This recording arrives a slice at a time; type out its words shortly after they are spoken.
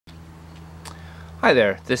Hi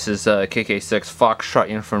there, this is KK6 Foxtrot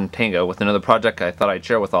Uniform Tango with another project I thought I'd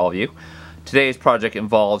share with all of you. Today's project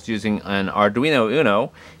involves using an Arduino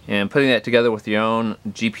Uno and putting that together with your own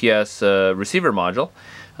GPS receiver module.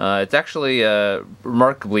 It's actually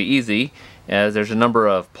remarkably easy, as there's a number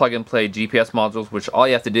of plug-and-play GPS modules which all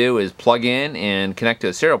you have to do is plug in and connect to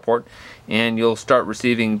a serial port, and you'll start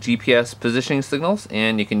receiving GPS positioning signals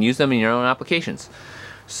and you can use them in your own applications.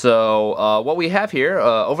 So what we have here,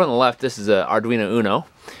 over on the left, this is an Arduino Uno.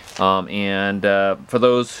 For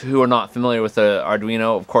those who are not familiar with the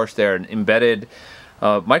Arduino, of course they're an embedded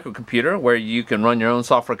microcomputer where you can run your own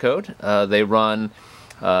software code. They run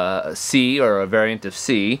C, or a variant of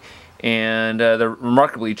C, and they're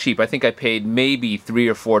remarkably cheap. I think I paid maybe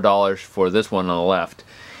 $3 or $4 for this one on the left.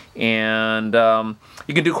 And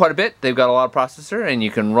you can do quite a bit. They've got a lot of processor, and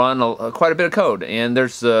you can run quite a bit of code. And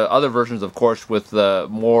there's other versions, of course, with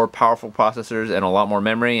more powerful processors and a lot more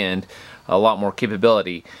memory and a lot more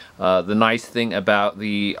capability. The nice thing about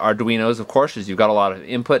the Arduinos, of course, is you've got a lot of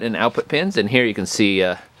input and output pins, and here you can see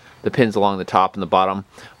the pins along the top and the bottom.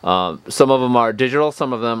 Some of them are digital,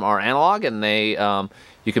 some of them are analog, and they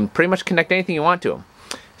you can pretty much connect anything you want to them.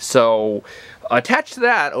 So attached to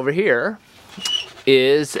that over here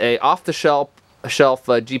is a off-the-shelf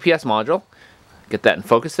GPS module. Get that in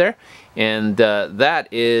focus there. And that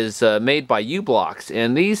is made by UBLOX.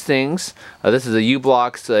 And these things, this is a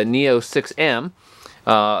UBLOX Neo-6M,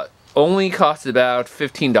 only costs about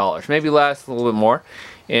 $15, maybe less, a little bit more.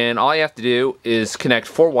 And all you have to do is connect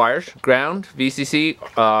 4 wires, ground, VCC,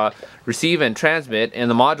 receive and transmit,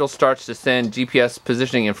 and the module starts to send GPS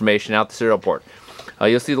positioning information out the serial port.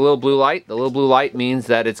 You'll see the little blue light. The little blue light means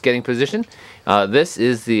that it's getting positioned. This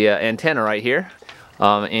is the antenna right here,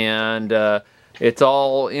 and it's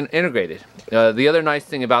all integrated. The other nice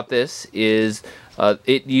thing about this is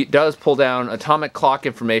it does pull down atomic clock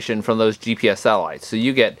information from those GPS satellites, so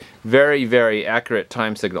you get very, very accurate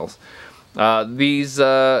time signals.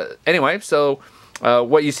 Anyway, so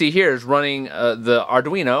what you see here is running the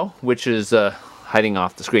Arduino, which is hiding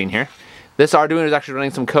off the screen here. This Arduino is actually running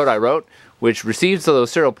some code I wrote, which receives those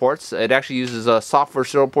serial ports. It actually uses a software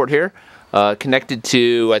serial port here, connected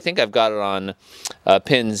to, I think I've got it on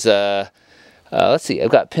pins, let's see, I've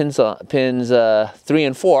got pins 3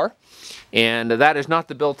 and 4, and that is not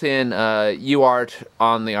the built-in UART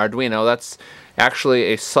on the Arduino. That's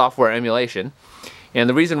actually a software emulation. And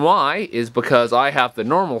the reason why is because I have the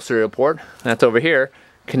normal serial port, that's over here,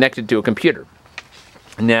 connected to a computer.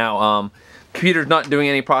 Now, computer's not doing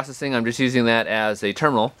any processing, I'm just using that as a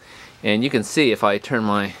terminal. And you can see if I turn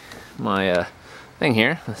my thing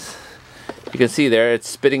here, you can see there it's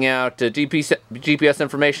spitting out GPS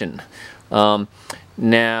information. And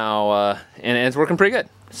it's working pretty good.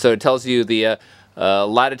 So it tells you the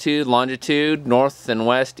latitude, longitude, north and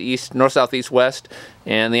west, east, north, south, east, west,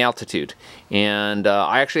 and the altitude. And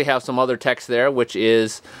I actually have some other text there, which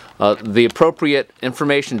is the appropriate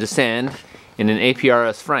information to send in an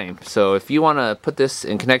APRS frame. So if you want to put this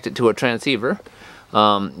and connect it to a transceiver,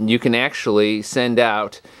 you can actually send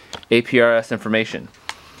out APRS information.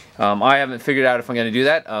 I haven't figured out if I'm going to do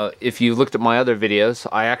that. If you looked at my other videos,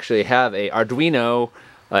 I actually have a Arduino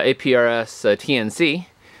APRS TNC.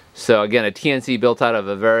 So again, a TNC built out of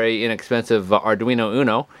a very inexpensive Arduino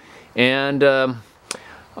Uno. And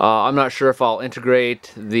I'm not sure if I'll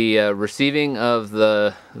integrate the receiving of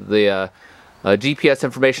the GPS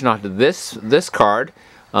information onto this card.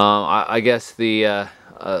 I guess the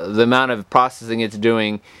amount of processing it's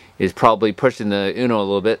doing is probably pushing the Uno a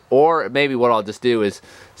little bit, or maybe what I'll just do is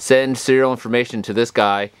send serial information to this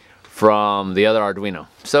guy from the other Arduino.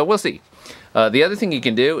 So we'll see. The other thing you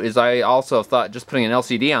can do is I also thought just putting an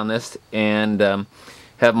LCD on this and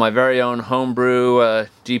have my very own Homebrew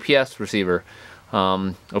GPS receiver.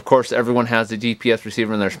 Of course, everyone has a GPS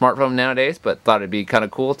receiver in their smartphone nowadays, but thought it'd be kind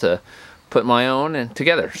of cool to put my own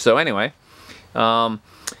together. So anyway,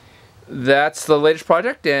 that's the latest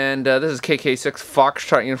project, and this is KK6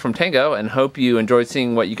 Foxtrot Uniform Tango, and hope you enjoyed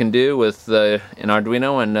seeing what you can do with an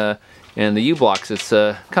Arduino and the UBLOX. It's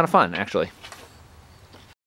kind of fun, actually.